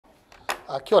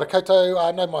Kia ora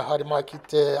koutou, nau mai haere mai ki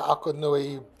te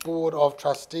Akonui Board of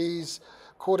Trustees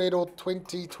Kōrero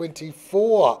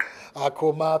 2024,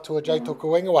 ko mātua J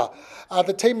tōku ingoa.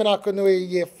 The team in Akonui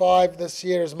Year 5 this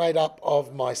year is made up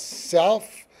of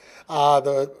myself,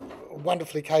 the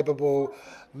wonderfully capable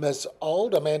Ms.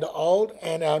 Old, Amanda Old,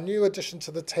 and our new addition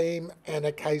to the team,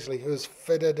 Anna Casely, who has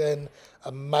fitted in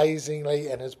amazingly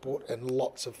and has brought in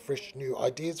lots of fresh new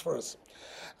ideas for us.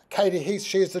 Katie Heath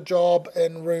shares the job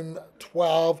in room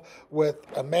 12 with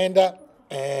Amanda,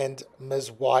 and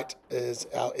Ms. White is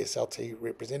our SLT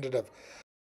representative.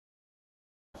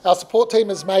 Our support team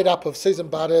is made up of Susan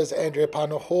Butters, Andrea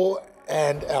Panoho,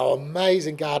 and our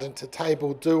amazing garden to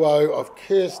table duo of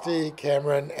Kirsty,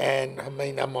 Cameron, and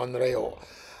Hamina Monreo,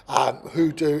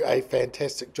 who do a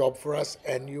fantastic job for us,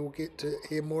 and you'll get to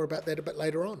hear more about that a bit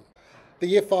later on. The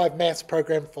Year 5 Maths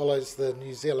program follows the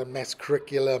New Zealand Maths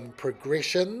curriculum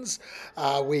progressions.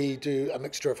 We do a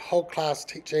mixture of whole class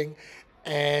teaching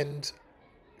and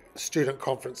student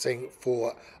conferencing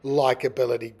for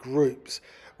likability groups.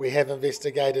 We have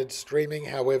investigated streaming,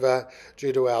 however,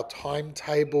 due to our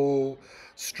timetable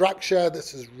structure,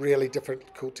 this is really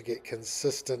difficult to get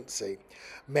consistency.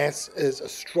 Maths is a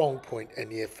strong point in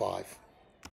Year 5.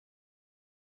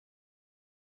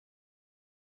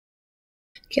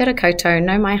 Kia ora koutou,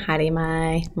 nau mai haere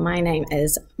mai. My name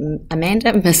is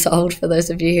Amanda, Miss Old for those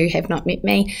of you who have not met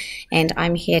me, and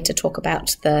I'm here to talk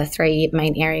about the three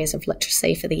main areas of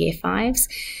literacy for the Year 5s.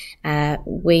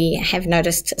 We have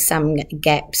noticed some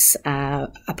gaps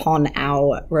upon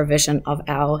our revision of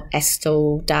our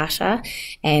ASTL data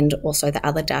and also the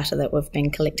other data that we've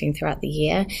been collecting throughout the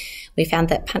year. We found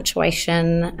that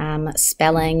punctuation,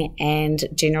 spelling and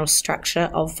general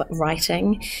structure of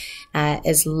writing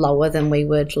is lower than we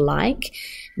would like.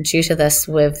 Due to this,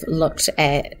 we've looked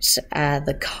at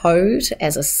the code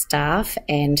as a staff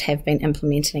and have been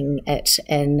implementing it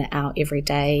in our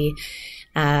everyday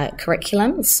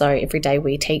curriculum. So every day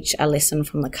we teach a lesson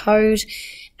from the code.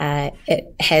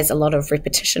 It has a lot of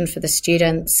repetition for the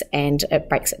students and it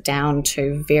breaks it down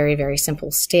to very, very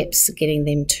simple steps, getting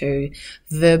them to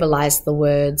verbalize the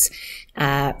words,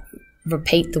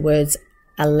 repeat the words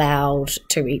aloud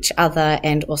to each other,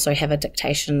 and also have a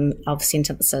dictation of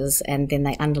sentences, and then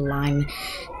they underline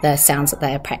the sounds that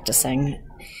they are practicing.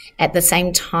 At the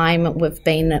same time, we've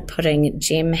been putting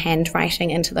gem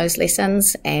handwriting into those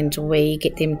lessons, and we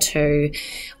get them to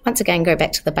once again go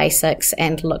back to the basics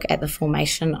and look at the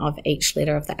formation of each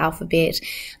letter of the alphabet,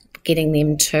 getting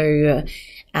them to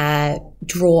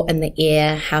draw in the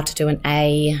air how to do an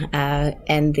A,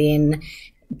 and then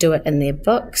do it in their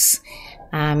books.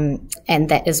 And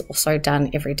that is also done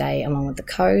every day along with the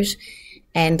code.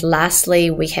 And lastly,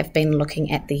 we have been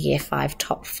looking at the Year 5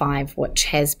 Top 5, which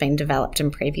has been developed in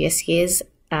previous years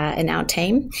in our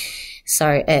team.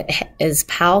 So it is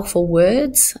powerful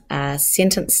words,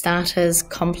 sentence starters,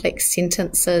 complex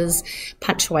sentences,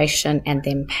 punctuation, and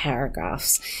then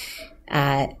paragraphs.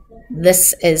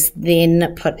 This is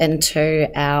then put into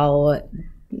our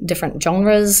different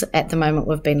genres. At the moment,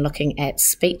 we've been looking at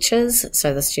speeches.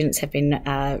 So the students have been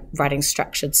writing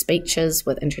structured speeches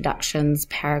with introductions,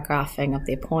 paragraphing of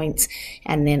their points,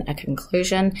 and then a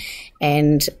conclusion.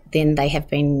 And then they have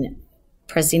been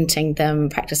presenting them,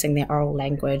 practicing their oral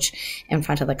language in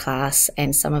front of the class.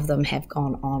 And some of them have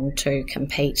gone on to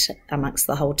compete amongst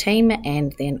the whole team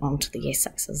and then on to the Year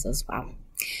 6s as well.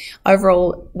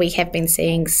 Overall, we have been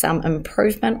seeing some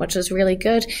improvement, which is really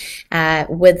good.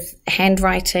 With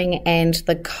handwriting and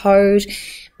the code,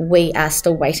 we are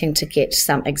still waiting to get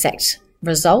some exact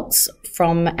results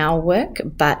from our work,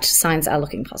 but signs are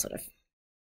looking positive.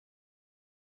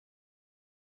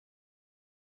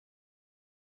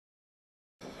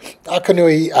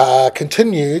 Akonui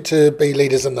continue to be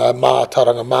leaders in the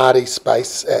Mātauranga Māori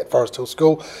space at Forest Hill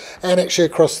School and actually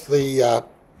across the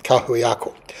Kahui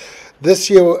Ako.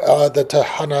 This year, the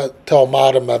Tahana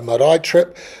Taumarama Marae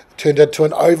trip turned into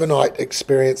an overnight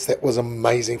experience that was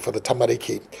amazing for the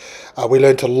tamariki. We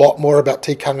learned a lot more about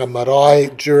tikanga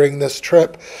marae during this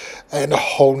trip, and a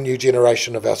whole new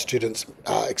generation of our students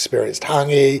experienced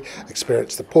hangi,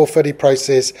 experienced the pōwhiri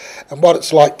process, and what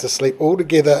it's like to sleep all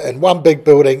together in one big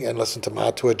building and listen to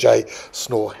Mātua J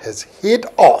snore his head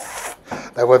off.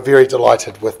 They were very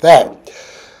delighted with that.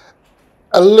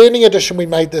 A learning addition we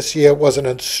made this year was an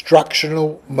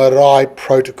instructional marae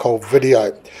protocol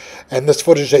video. And this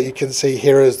footage that you can see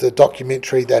here is the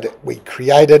documentary that we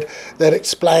created that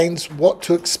explains what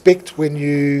to expect when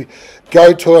you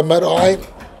go to a marae,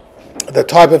 the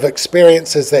type of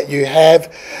experiences that you have,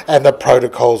 and the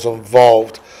protocols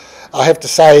involved. I have to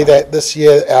say that this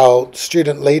year our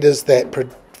student leaders that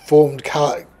performed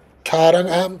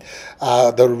Karanga,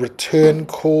 the return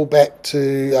call back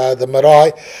to the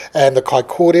marae, and the kai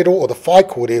kōrero or the whai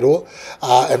kōrero,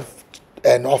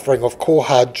 and offering of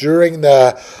koha during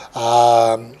the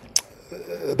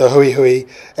hui hui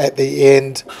at the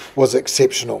end was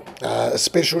exceptional. A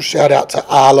special shout out to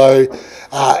Arlo,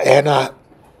 Anna,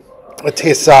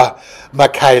 Tessa,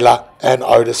 Michaela and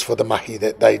Otis for the mahi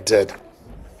that they did.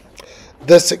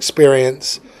 This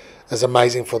experience is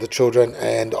amazing for the children,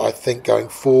 and I think going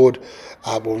forward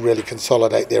will really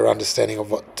consolidate their understanding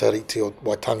of what Te Riti o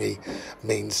Waitangi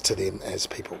means to them as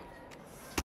people.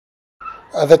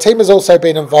 The team has also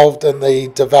been involved in the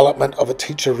development of a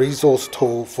teacher resource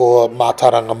tool for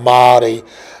Mātauranga Māori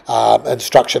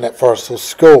instruction at Forest Hill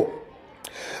School.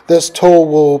 This tool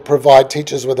will provide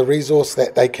teachers with a resource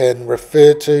that they can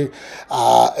refer to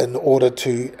in order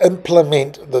to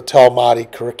implement the Te Ao Māori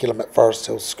curriculum at Forest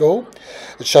Hill School.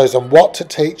 It shows them what to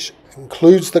teach,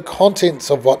 includes the contents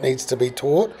of what needs to be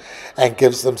taught, and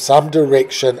gives them some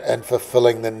direction in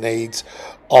fulfilling the needs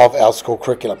of our school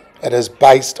curriculum. It is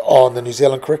based on the New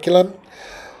Zealand curriculum,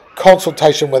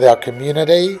 consultation with our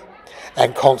community,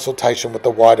 and consultation with the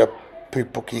wider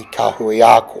Pupuki Kahui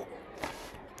Ako.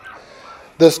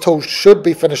 This tool should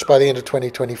be finished by the end of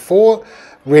 2024,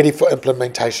 ready for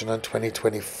implementation in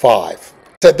 2025.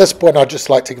 So at this point, I'd just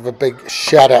like to give a big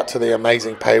shout out to the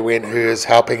amazing Pei Wen, who is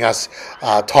helping us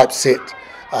typeset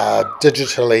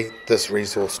digitally this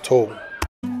resource tool.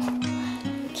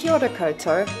 Kia ora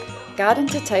koutou. Garden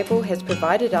to Table has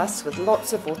provided us with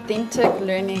lots of authentic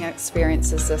learning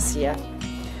experiences this year.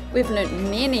 We've learnt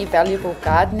many valuable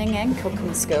gardening and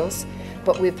cooking skills,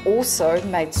 but we've also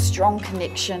made strong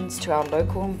connections to our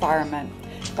local environment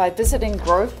by visiting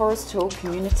Grove Forest Hill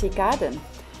Community Garden.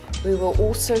 We were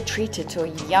also treated to a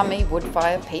yummy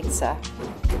wood-fire pizza.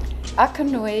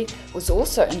 Akanui was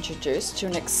also introduced to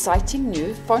an exciting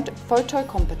new photo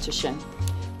competition.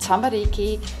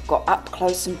 Tamariki got up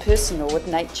close and personal with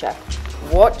nature.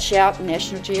 Watch out,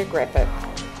 National Geographic.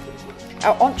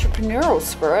 Our entrepreneurial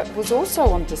spirit was also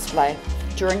on display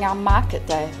during our market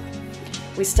day.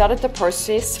 We started the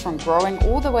process from growing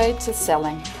all the way to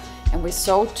selling, and we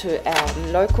sold to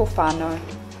our local whānau.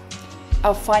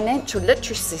 Our financial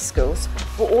literacy skills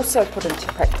were also put into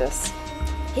practice.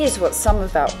 Here's what some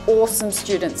of our awesome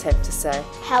students have to say.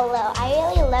 Hello, I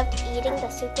really loved eating the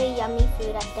super yummy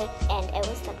food at the end. It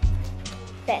was the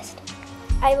best.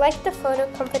 I liked the photo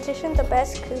competition the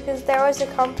best because there was a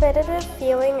competitive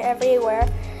feeling everywhere.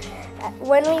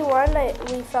 When we won,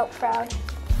 we felt proud.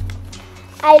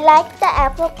 I liked the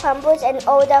apple crumbles and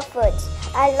all the foods.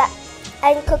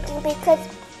 I'm cooking because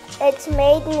it's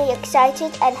made me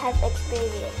excited and have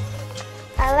experience.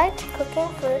 I liked cooking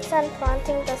fruits and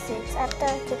planting the seeds at the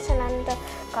kitchen and the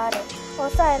garden.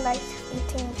 Also, I liked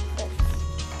eating fruits.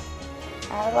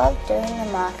 I loved doing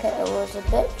the market. It was a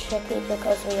bit tricky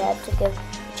because we had to give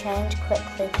change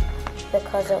quickly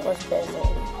because it was busy.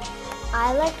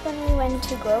 I liked when we went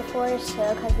to Grove Forest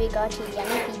Hill because we got to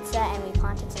yummy pizza and we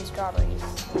planted some strawberries.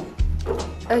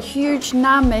 A huge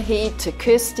ngā mihi to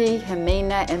Kirsty,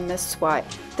 Hermina and Miss White.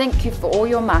 Thank you for all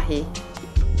your mahi.